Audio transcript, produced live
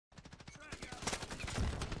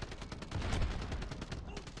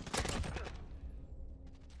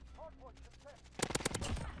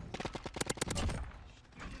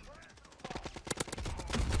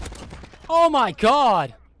Oh my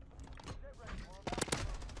god!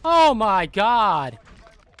 Oh my god!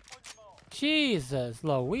 Jesus,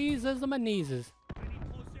 Louises and Maneses.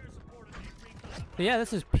 But yeah,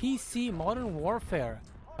 this is PC Modern Warfare.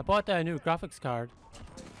 I bought a new graphics card.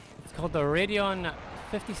 It's called the Radeon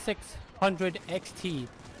 5600 XT.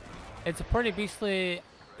 It's a pretty beastly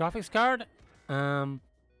graphics card. I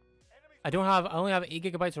only have 8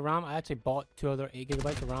 gigabytes of RAM. I actually bought 2 other 8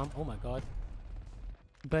 gigabytes of RAM. Oh my god.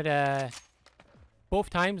 But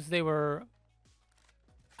both times they were,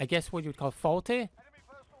 I guess what you would call faulty.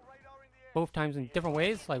 Both times in different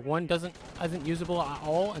ways. Like one isn't usable at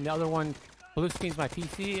all, and the other one blue screens my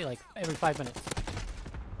PC like every 5 minutes.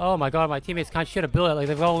 Oh my god, my teammates can't shoot a bullet. Like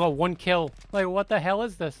they've all got 1 kill. Like what the hell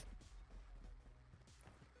is this?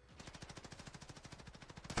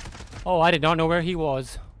 Oh, I did not know where he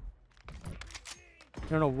was. I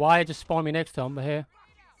don't know why it just spawned me next to him, but hey.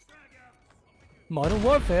 Modern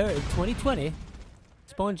Warfare in 2020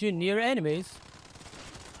 spawns you near enemies.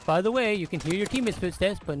 By the way, you can hear your teammates'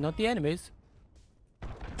 footsteps, but not the enemies.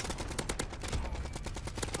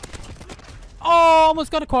 Oh,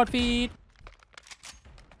 almost got a quad feed.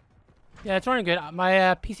 Yeah, it's running good. My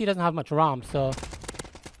PC doesn't have much RAM, so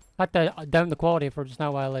I had to down the quality for just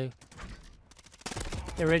now while I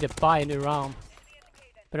get ready to buy a new RAM.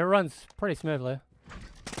 But it runs pretty smoothly.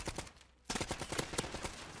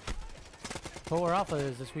 Polar Alpha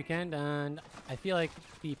is this weekend, and I feel like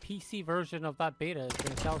the PC version of that beta is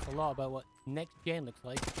going to tell us a lot about what next gen looks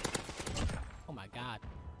like. Oh my god.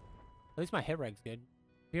 At least my hit reg's good.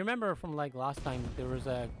 If you remember from like last time, there was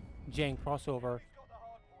a gen crossover.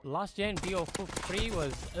 Last gen BO3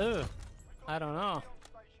 was, ugh, I don't know.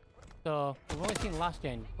 So, we've only seen last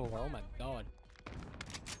gen before. Oh my god.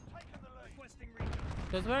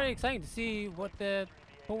 So it's very exciting to see what the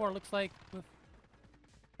Polar looks like with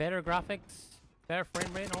better graphics, better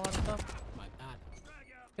frame rate and all that stuff. Oh my god.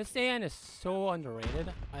 This AN is so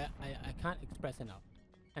underrated. I can't express enough.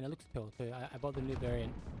 And it looks cool too. I bought the new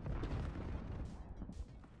variant.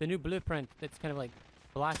 The new blueprint that's kind of like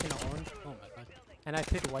black and orange. Oh my god. And I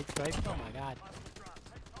picked white stripes. Oh my god.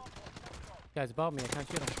 Guy's above me. I can't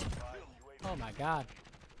shoot him. Oh my god.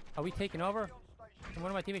 Are we taking over? Can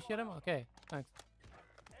one of my teammates shoot him? Okay. Thanks.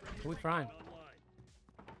 We're frying.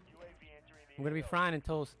 I'm gonna be frying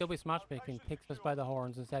until Stillbase Matchmaking takes us by the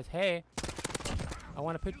horns and says, "Hey, I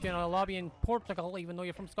want to put you in a lobby in Portugal, even though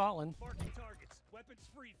you're from Scotland." Weapons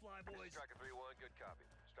free, fly boys. Tracker 3-1, good copy.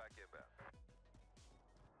 Strike inbound.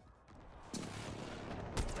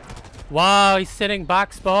 Wow, he's sitting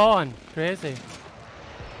back spawn. Crazy.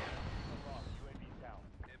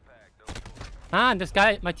 And this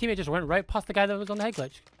guy, my teammate just went right past the guy that was on the head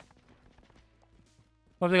glitch.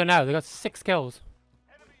 What have they got now? They got 6 kills.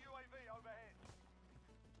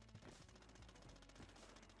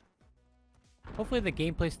 Hopefully the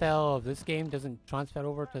gameplay style of this game doesn't transfer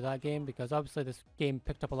over to that game, because obviously this game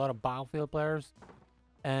picked up a lot of Battlefield players,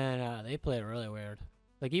 and they play it really weird.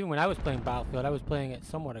 Like even when I was playing Battlefield, I was playing it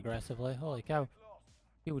somewhat aggressively. Holy cow.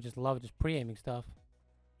 People just love just pre-aiming stuff.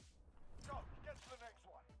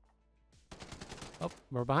 Oh,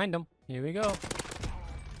 we're behind them. Here we go.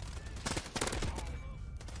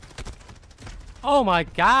 Oh my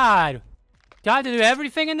god! Do I have to do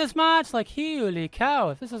everything in this match? Like, holy cow.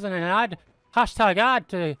 If this isn't an ad, hashtag ad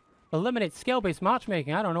to eliminate skill-based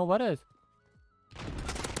matchmaking, I don't know what is.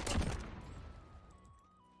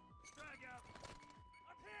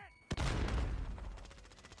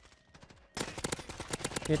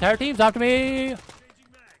 The entire team's after me!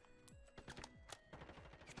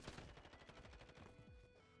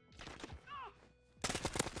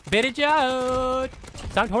 Bitch out!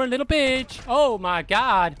 Sound horn little bitch! Oh my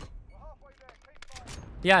god!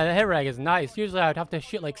 Yeah, the hit reg is nice. Usually I'd have to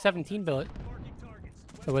shoot like 17 bullets.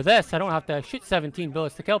 But with this, I don't have to shoot 17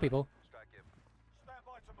 bullets to kill people.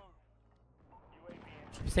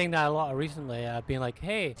 I'm saying that a lot recently, being like,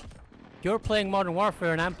 hey, you're playing Modern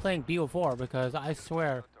Warfare and I'm playing BO4, because I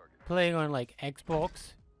swear, playing on like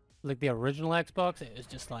Xbox, like the original Xbox, it was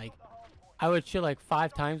just like, I would shoot like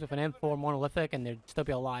 5 times with an M4 monolithic and they'd still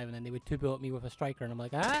be alive, and then they would 2-bullet me with a striker, and I'm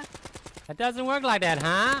like, huh? That doesn't work like that,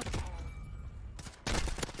 huh?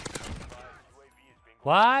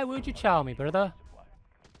 Why would you chow me, brother?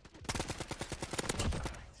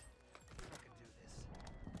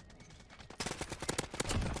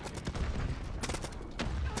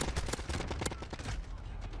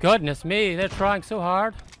 Goodness me, they're trying so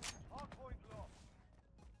hard.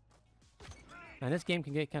 And this game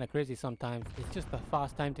can get kind of crazy sometimes. It's just a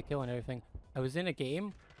fast time to kill and everything. I was in a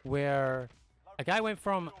game where A guy went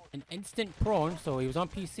from an instant prone, so he was on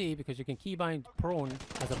PC because you can keybind prone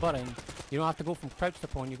as a button. You don't have to go from crouch to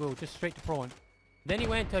prone, you go just straight to prone. Then he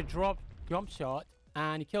went to a jump shot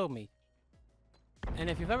and he killed me. And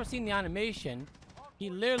if you've ever seen the animation, he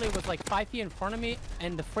literally was like 5 feet in front of me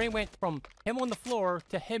and the frame went from him on the floor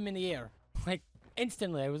to him in the air. Like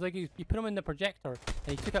instantly. It was like you put him in the projector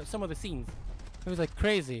and he took out some of the scenes. It was like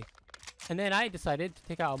crazy. And then I decided to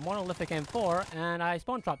take out a monolithic M4 and I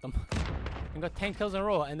spawn trapped him. And got 10 kills in a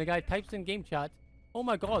row. And the guy types in game chat, "Oh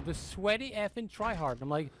my god, the sweaty effing tryhard." I'm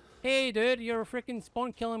like, "Hey dude, you're freaking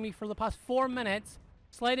spawn killing me for the past 4 minutes,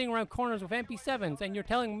 sliding around corners with MP7s, and you're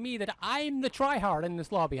telling me that I'm the tryhard in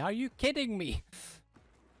this lobby. Are you kidding me?"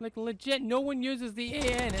 Like legit, no one uses the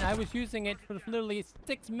AN and I was using it for literally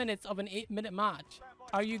 6 minutes of an 8-minute match.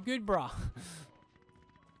 Are you good, brah?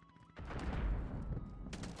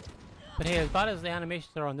 But hey, as bad as the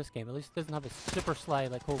animations are on this game, at least it doesn't have a super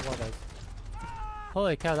slide like Cold War does.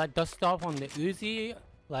 Holy cow, that dust stop on the Uzi,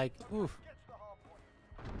 like, oof.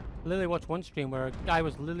 Literally watched one stream where a guy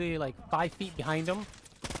was literally like 5 feet behind him,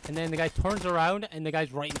 and then the guy turns around and the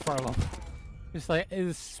guy's right in front of him. It's like, it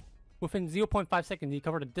was within 0.5 seconds, he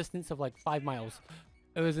covered a distance of like 5 miles.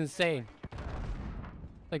 It was insane.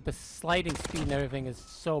 Like the sliding speed and everything is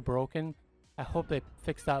so broken. I hope they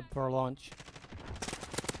fix that for launch.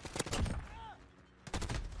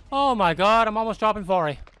 Oh my god, I'm almost dropping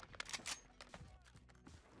 40.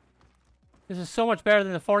 This is so much better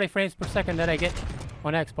than the 40 frames per second that I get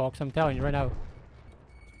on Xbox, I'm telling you right now.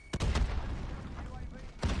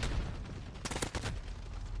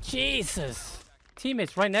 Jesus!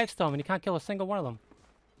 Teammates right next to him and he can't kill a single one of them.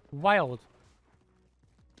 Wild.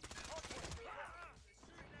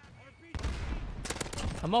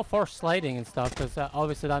 I'm all for sliding and stuff because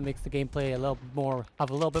obviously that makes the gameplay have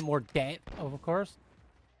a little bit more depth, of course.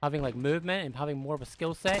 Having like movement and having more of a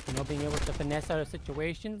skill set, you know, being able to finesse out of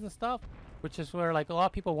situations and stuff. Which is where like a lot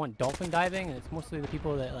of people want dolphin diving, and it's mostly the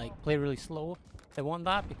people that like play really slow that want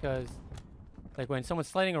that, because like when someone's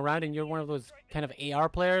sliding around and you're one of those kind of AR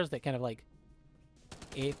players that kind of like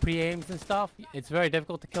pre-aims and stuff, it's very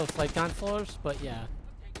difficult to kill slide cancelers, but yeah.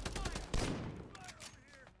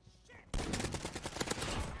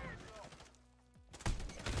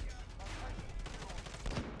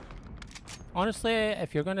 Honestly,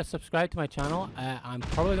 if you're going to subscribe to my channel, I'm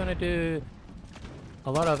probably going to do a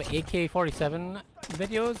lot of AK-47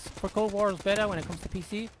 videos for Cold War's beta when it comes to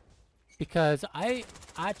PC, because I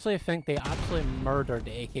actually think they absolutely murdered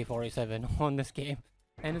the AK-47 on this game,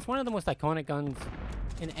 and it's one of the most iconic guns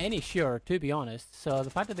in any shooter, to be honest. So the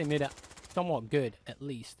fact that they made it somewhat good, at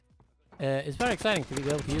least, is very exciting to be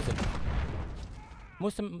able to use it.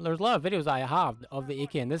 There's a lot of videos I have of the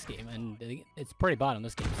AK in this game, and it's pretty bad on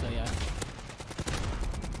this game. So yeah.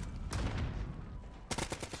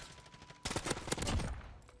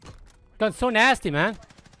 Gun's so nasty, man.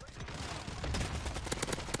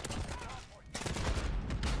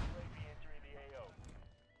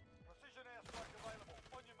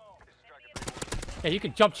 Yeah, you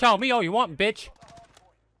can jump chow me all you want, bitch.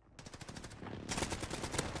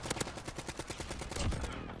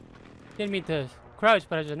 Didn't mean to crouch,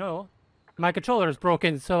 but I just know my controller is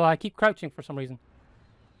broken, so I keep crouching for some reason.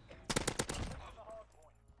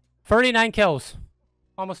 39 kills.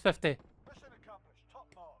 Almost 50.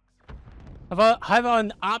 I have it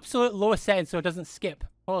on absolute lowest setting so it doesn't skip.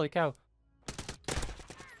 Holy cow.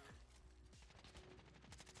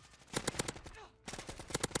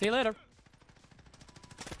 See you later.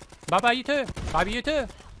 Bye bye you too. Bye bye you too.